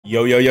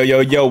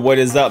Yo, what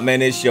is up,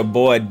 man? It's your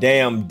boy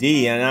Damn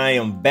D, and I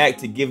am back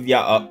to give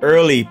y'all an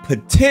early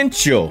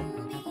potential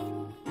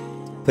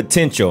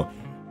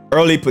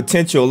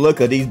look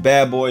at these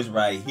bad boys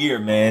right here,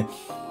 man.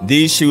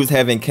 These shoes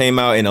haven't came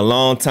out in a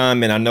long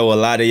time, and I know a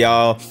lot of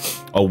y'all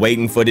are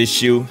waiting for this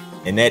shoe,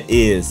 and that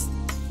is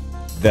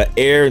the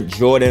Air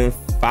Jordan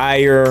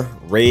Fire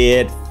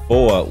Red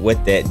 4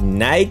 with that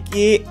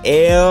Nike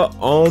Air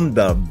on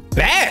the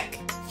back.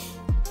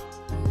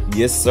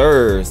 Yes,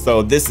 sir.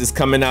 So this is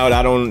coming out.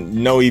 I don't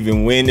know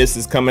even when this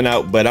is coming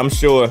out, but I'm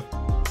sure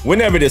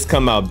whenever this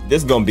come out,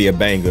 this is gonna be a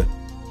banger.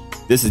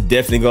 This is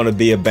definitely gonna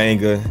be a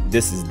banger.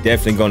 This is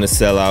definitely gonna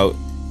sell out.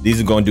 These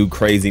are gonna do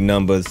crazy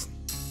numbers.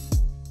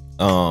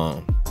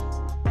 And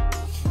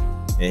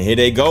here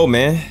they go,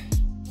 man.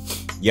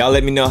 Y'all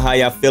let me know how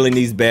y'all feeling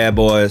these bad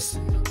boys.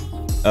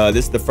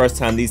 This is the first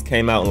time these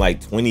came out in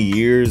like 20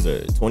 years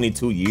or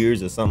 22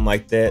 years or something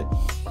like that.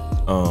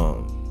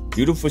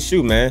 Beautiful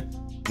shoe, man.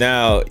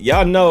 Now,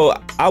 y'all know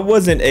I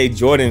wasn't a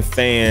Jordan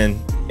fan,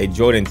 a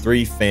Jordan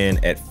 3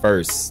 fan at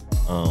first.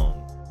 But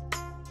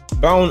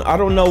I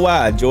don't know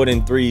why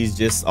Jordan 3s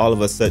just all of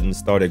a sudden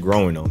started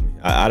growing on me.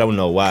 I don't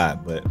know why,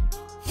 but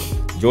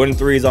Jordan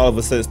 3s all of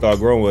a sudden started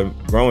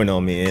growing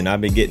on me, and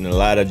I've been getting a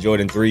lot of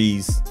Jordan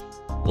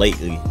 3s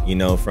lately, you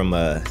know, from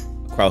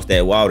across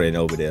that water and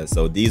over there.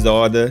 So these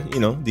are the, you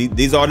know,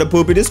 these are the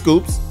poopy the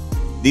scoops.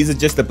 These are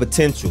just the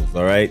potentials,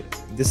 all right?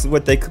 This is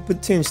what they could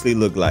potentially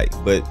look like,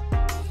 but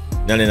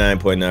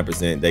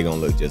 99.9% they gonna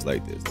look just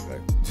like this, okay?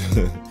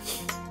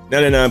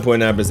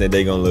 99.9%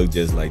 they gonna look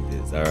just like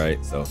this, all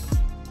right? So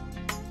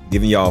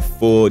giving y'all a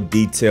full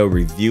detailed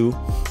review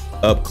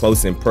up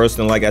close and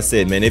personal. Like I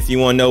said, man, if you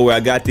want to know where I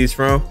got these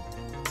from,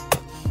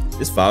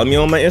 just follow me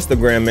on my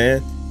Instagram,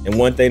 man. And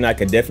one thing I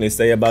can definitely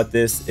say about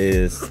this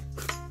is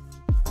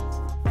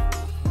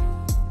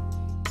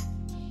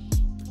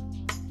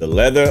the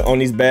leather on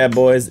these bad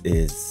boys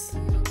is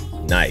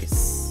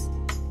nice.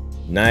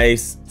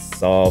 Nice,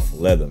 soft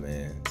leather, man.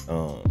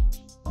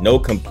 No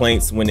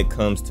complaints when it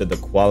comes to the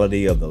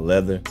quality of the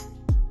leather.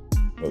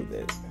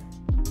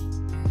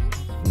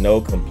 No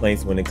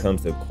complaints when it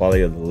comes to the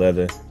quality of the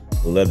leather.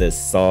 The leather is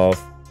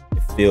soft.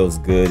 It feels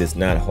good. It's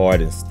not hard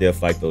and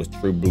stiff like those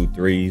True Blue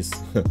 3s.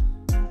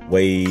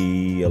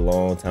 Way a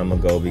long time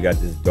ago, we got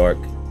this dark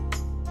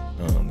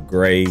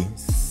gray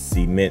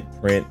cement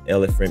print,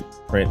 elephant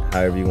print,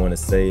 however you want to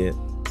say it.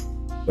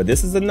 But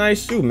this is a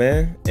nice shoe,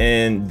 man.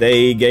 And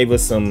they gave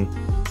us some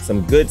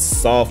good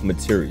soft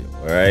material,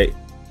 all right?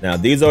 Now,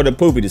 these are the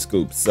poopy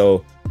scoops.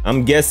 So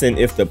I'm guessing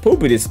if the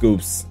poopy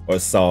scoops are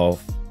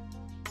soft,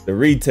 the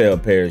retail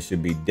pairs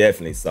should be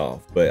definitely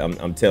soft. But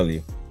I'm telling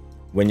you,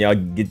 when y'all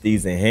get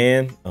these in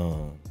hand,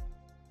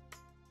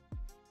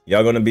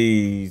 y'all gonna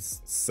be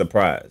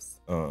surprised.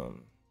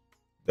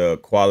 The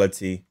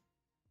quality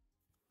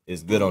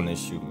is good on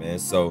this shoe, man.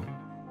 So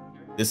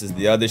this is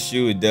the other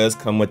shoe. It does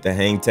come with the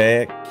hang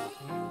tag.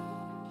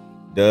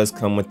 Does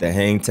come with the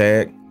hang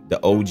tag,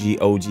 the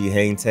OG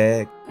hang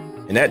tag,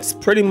 and that's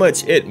pretty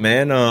much it,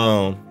 man.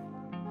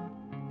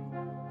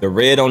 The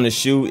red on the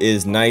shoe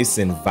is nice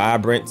and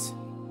vibrant.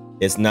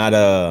 It's not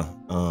a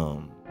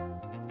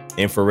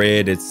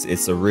infrared.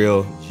 It's a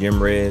real gym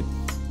red.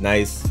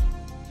 Nice,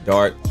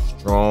 dark,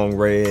 strong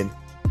red.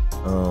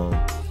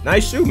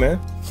 Nice shoe, man.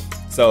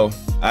 So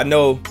I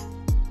know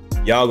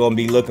y'all gonna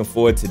be looking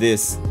forward to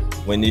this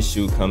when this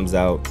shoe comes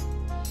out.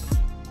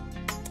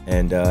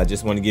 And I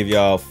just want to give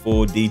y'all a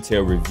full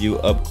detailed review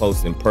up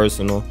close and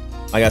personal.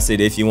 Like I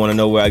said, if you want to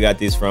know where I got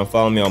these from,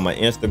 follow me on my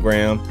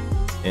Instagram,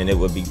 and it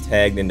will be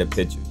tagged in the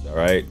pictures, all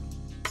right?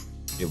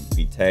 It will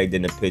be tagged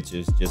in the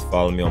pictures. Just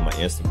follow me on my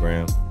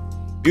Instagram.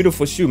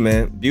 Beautiful shoe,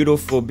 man.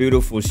 Beautiful,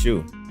 beautiful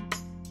shoe.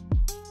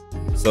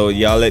 So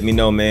y'all let me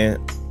know, man.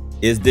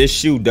 Is this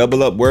shoe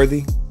double up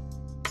worthy?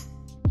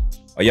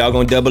 Are y'all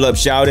gonna double up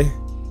shouty?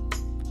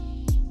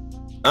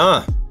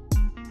 Are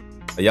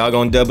y'all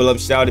gonna double up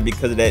shouty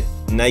because of that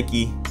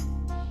Nike,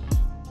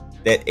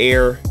 that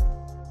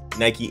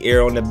Nike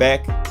Air on the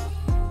back?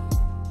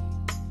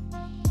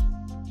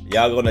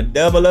 Y'all gonna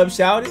double up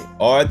shouty?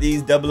 Are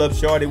these double up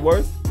shorty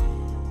worth?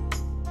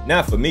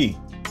 Not for me.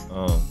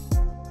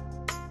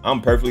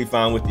 I'm perfectly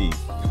fine with these.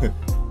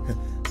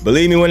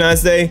 Believe me when I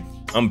say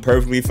I'm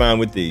perfectly fine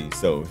with these.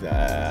 So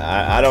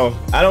I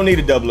don't need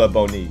to double up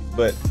on these,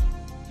 but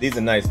these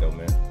are nice though,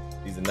 man.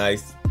 These are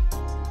nice.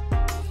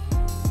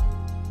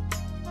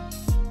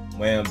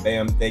 Wham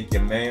bam, thank you,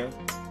 ma'am.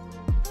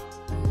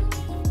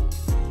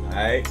 All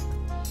right.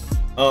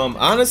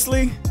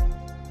 Honestly,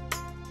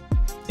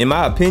 in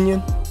my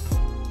opinion,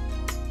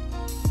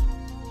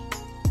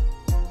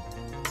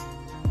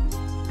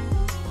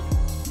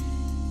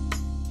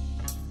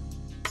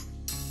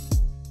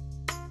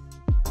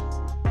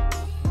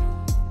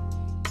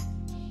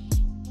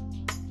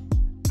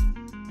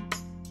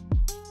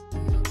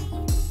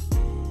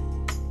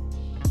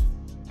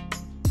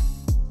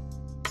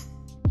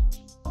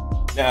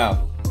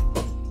 now,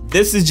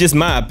 this is just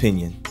my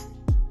opinion,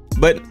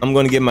 but I'm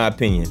gonna give my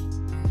opinion.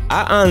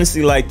 I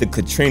honestly like the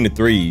Katrina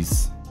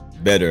 3s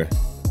better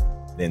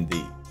than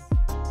these.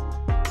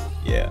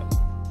 Yeah.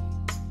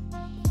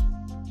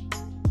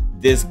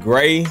 This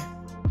gray,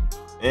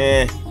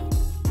 I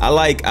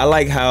like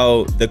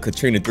how the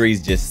Katrina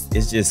 3s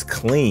it's just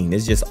clean.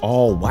 It's just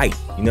all white.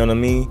 You know what I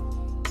mean?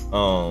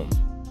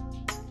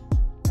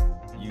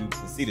 You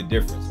can see the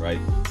difference, right?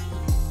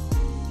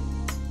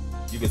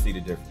 You can see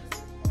the difference.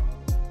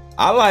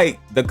 I like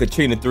the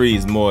Katrina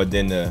 3s more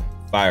than the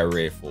fire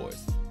red 4s.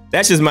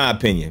 That's just my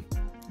opinion.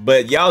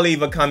 But y'all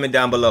leave a comment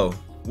down below.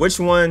 Which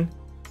one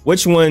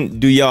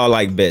do y'all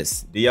like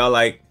best? Do y'all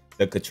like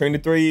the Katrina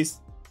 3s,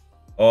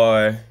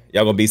 or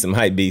y'all gonna be some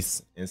hype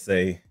beasts and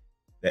say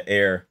the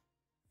Air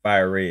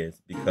fire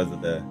reds because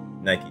of the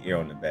Nike Air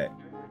on the back?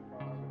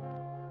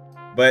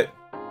 But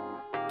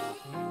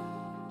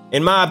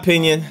in my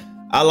opinion,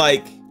 I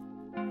like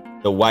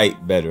the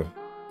white better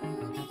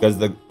because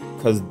the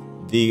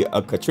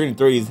Katrina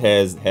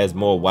 3s has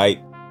more white,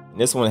 and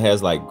this one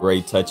has like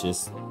gray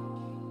touches.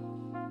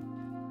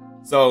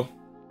 So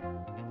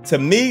to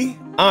me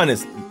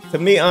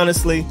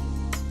honestly,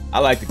 I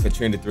like the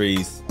Katrina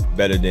 3s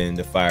better than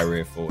the fire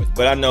red 4s.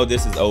 But I know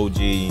this is OG,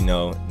 you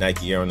know,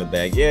 Nike Air on the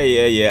back.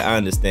 Yeah, I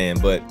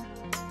understand. But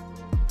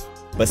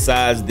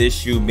besides this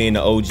shoe being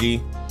the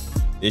OG,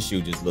 this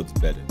shoe just looks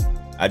better.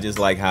 I just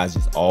like how it's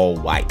just all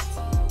white.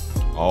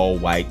 All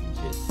white and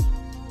just,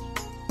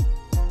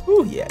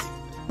 ooh, yeah.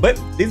 But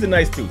these are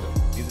nice too, though.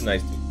 These are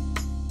nice too.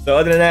 So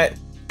other than that,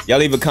 y'all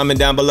leave a comment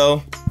down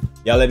below.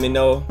 Y'all let me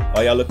know,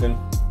 are y'all looking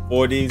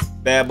for these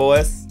bad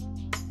boys?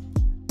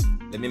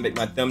 Let me make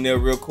my thumbnail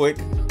real quick.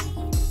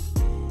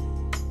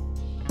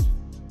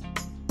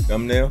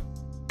 Thumbnail.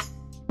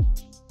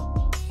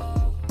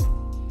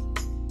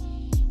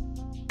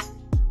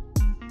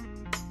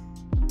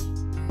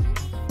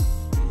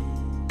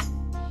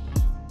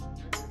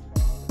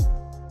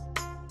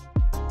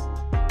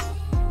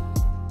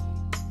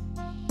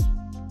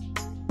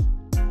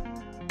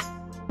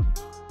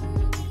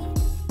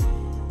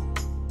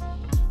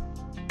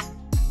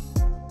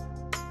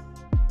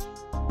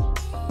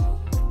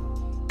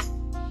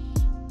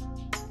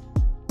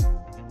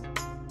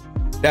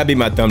 That'd be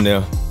my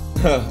thumbnail.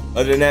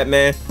 Other than that,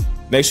 man,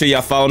 make sure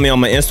y'all follow me on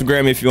my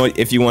Instagram if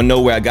you want to know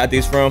where I got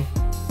these from.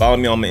 Follow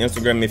me on my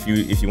Instagram if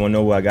you want to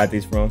know where I got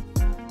these from.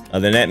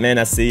 Other than that, man,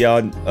 I see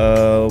y'all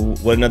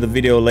with another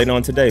video later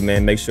on today,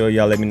 man. Make sure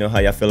y'all let me know how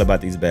y'all feel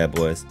about these bad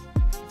boys.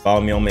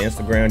 Follow me on my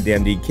Instagram,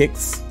 DMD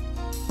Kicks.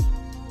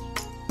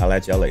 I'll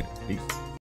at y'all later. Peace.